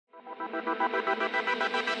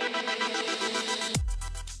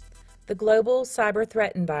The Global Cyber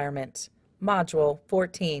Threat Environment, Module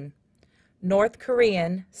 14, North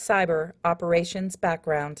Korean Cyber Operations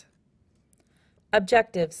Background.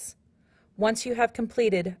 Objectives. Once you have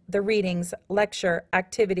completed the readings, lecture,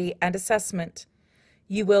 activity, and assessment,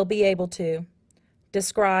 you will be able to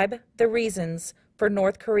describe the reasons for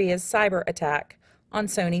North Korea's cyber attack on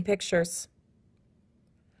Sony Pictures.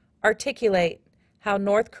 Articulate how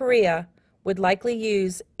North Korea would likely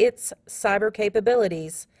use its cyber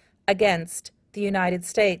capabilities against the United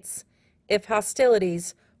States if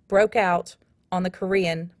hostilities broke out on the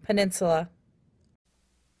Korean Peninsula.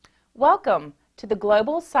 Welcome to the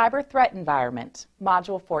Global Cyber Threat Environment,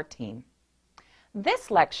 Module 14.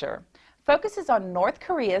 This lecture focuses on North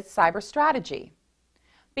Korea's cyber strategy.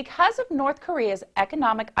 Because of North Korea's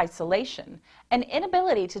economic isolation and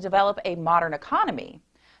inability to develop a modern economy,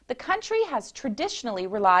 the country has traditionally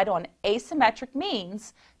relied on asymmetric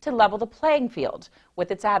means to level the playing field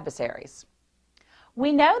with its adversaries.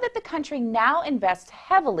 We know that the country now invests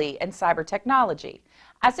heavily in cyber technology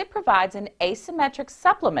as it provides an asymmetric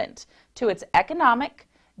supplement to its economic,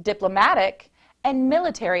 diplomatic, and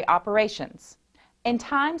military operations in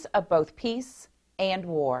times of both peace and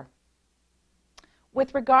war.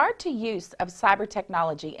 With regard to use of cyber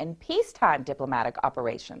technology in peacetime diplomatic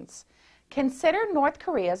operations, consider North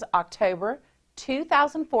Korea's October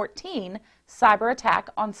 2014 cyber attack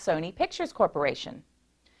on Sony Pictures Corporation.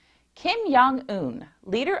 Kim Jong-un,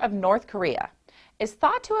 leader of North Korea, is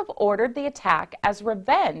thought to have ordered the attack as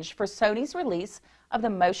revenge for Sony's release of the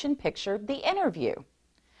motion picture The Interview.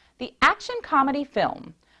 The action comedy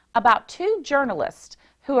film about two journalists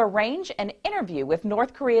who arrange an interview with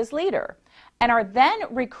North Korea's leader and are then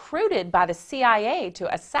recruited by the CIA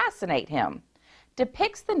to assassinate him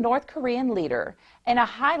depicts the North Korean leader in a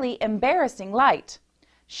highly embarrassing light,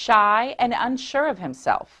 shy and unsure of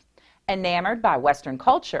himself, enamored by Western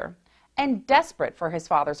culture, and desperate for his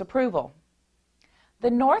father's approval.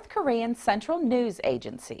 The North Korean Central News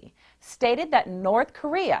Agency stated that North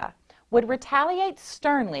Korea would retaliate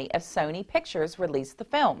sternly if Sony Pictures released the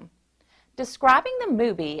film, describing the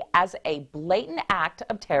movie as a blatant act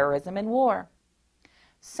of terrorism and war.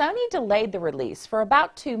 Sony delayed the release for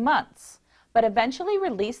about 2 months, but eventually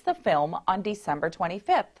released the film on December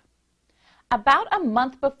 25th. About a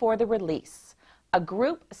month before the release, a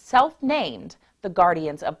group self-named the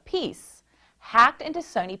Guardians of Peace hacked into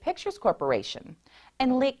Sony Pictures Corporation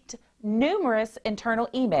and leaked numerous internal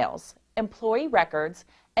emails, employee records,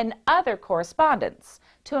 and other correspondence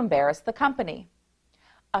to embarrass the company.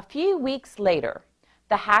 A few weeks later,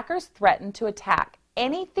 the hackers threatened to attack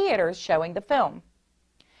any theaters showing the film.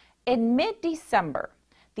 In mid-December,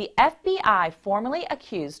 the FBI formally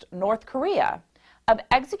accused North Korea of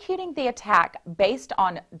executing the attack based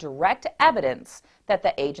on direct evidence that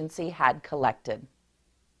the agency had collected.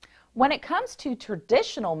 When it comes to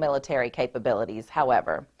traditional military capabilities,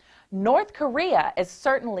 however, North Korea is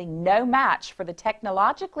certainly no match for the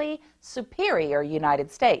technologically superior United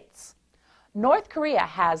States. North Korea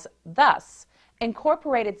has thus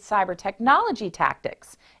incorporated cyber technology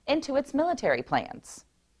tactics into its military plans.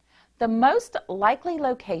 The most likely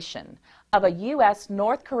location of a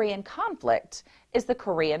U.S.-North Korean conflict is the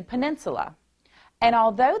Korean Peninsula. And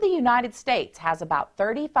although the United States has about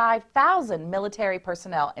 35,000 military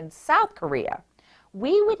personnel in South Korea,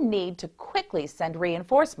 we would need to quickly send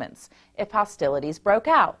reinforcements if hostilities broke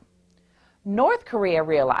out. North Korea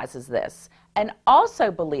realizes this and also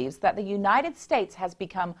believes that the United States has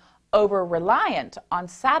become over-reliant on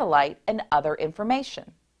satellite and other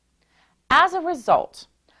information. As a result,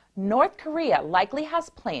 North Korea likely has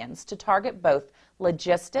plans to target both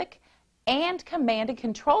logistic and command and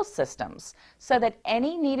control systems so that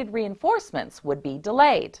any needed reinforcements would be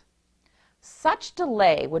delayed. Such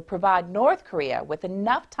delay would provide North Korea with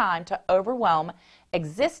enough time to overwhelm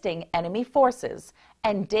existing enemy forces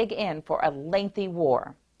and dig in for a lengthy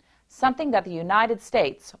war, something that the United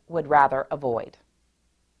States would rather avoid.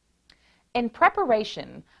 In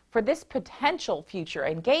preparation for this potential future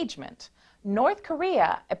engagement, North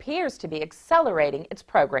Korea appears to be accelerating its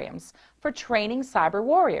programs for training cyber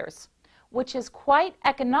warriors, which is quite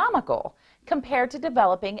economical compared to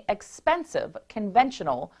developing expensive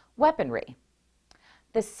conventional weaponry.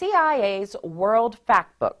 The CIA's World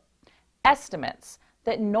Factbook estimates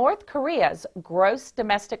that North Korea's gross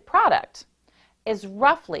domestic product is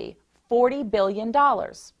roughly $40 billion,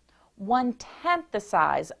 1/10 the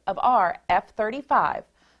size of our F-35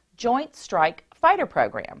 Joint Strike Fighter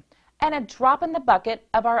program, and a drop in the bucket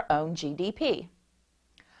of our own GDP.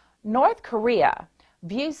 North Korea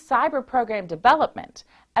views cyber program development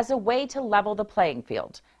as a way to level the playing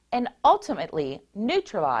field and ultimately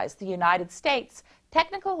neutralize the United States'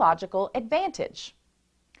 technological advantage.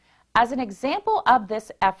 As an example of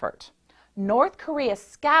this effort, North Korea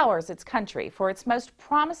scours its country for its most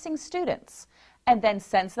promising students and then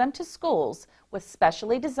sends them to schools with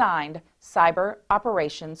specially designed cyber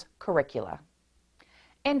operations curricula.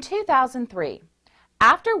 In 2003,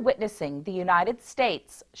 after witnessing the United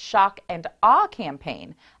States' shock and awe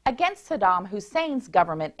campaign against Saddam Hussein's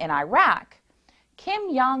government in Iraq,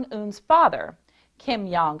 Kim Jong-un's father, Kim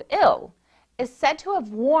Jong-il, is said to have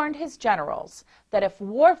warned his generals that if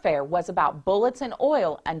warfare was about bullets and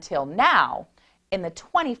oil until now, in the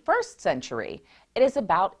 21st century, it is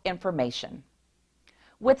about information.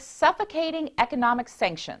 With suffocating economic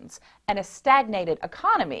sanctions and a stagnated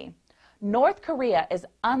economy, North Korea is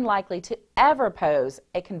unlikely to ever pose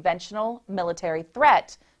a conventional military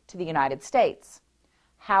threat to the United States.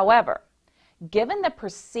 However, given the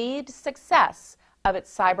perceived success of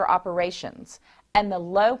its cyber operations and the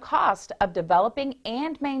low cost of developing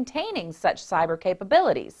and maintaining such cyber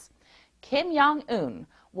capabilities, Kim Jong-un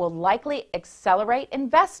will likely accelerate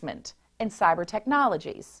investment in cyber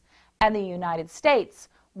technologies, and the United States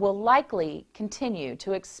will likely continue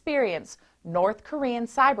to experience North Korean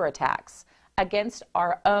cyber attacks against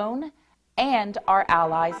our own and our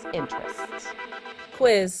allies' interests.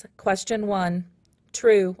 Quiz question 1.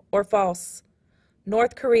 True or false?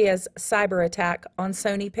 North Korea's cyber attack on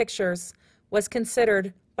Sony Pictures was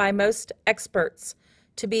considered by most experts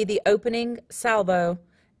to be the opening salvo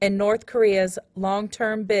in North Korea's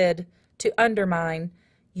long-term bid to undermine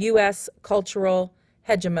U.S. cultural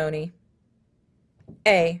hegemony.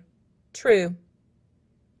 A. True.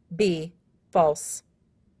 B. False.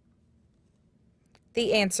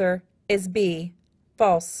 The answer is B.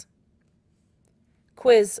 False.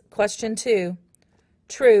 Quiz question 2.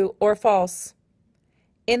 True or false?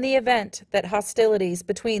 In the event that hostilities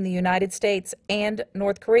between the United States and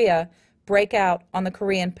North Korea break out on the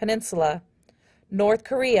Korean Peninsula, North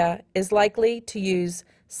Korea is likely to use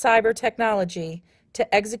cyber technology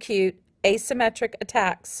to execute asymmetric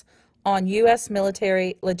attacks on U.S.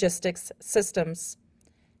 military logistics systems.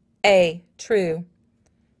 A. True.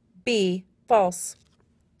 B. False.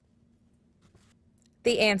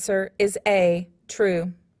 The answer is A.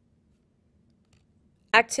 True.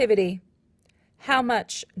 Activity. How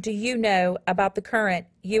much do you know about the current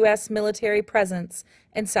U.S. military presence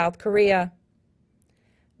in South Korea?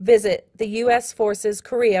 Visit the U.S. Forces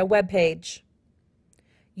Korea webpage.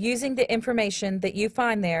 Using the information that you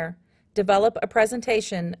find there, develop a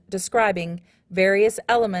presentation describing various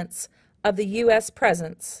elements of the U.S.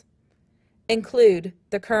 presence. Include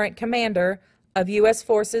the current commander of U.S.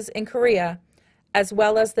 forces in Korea, as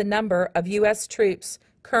well as the number of U.S. troops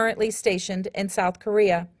currently stationed in South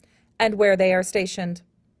Korea and where they are stationed.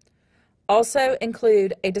 Also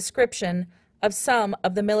include a description of some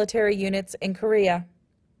of the military units in Korea.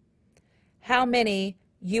 How many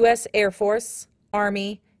U.S. Air Force,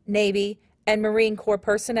 Army, Navy, and Marine Corps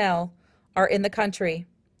personnel are in the country?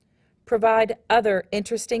 Provide other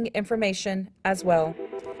interesting information as well.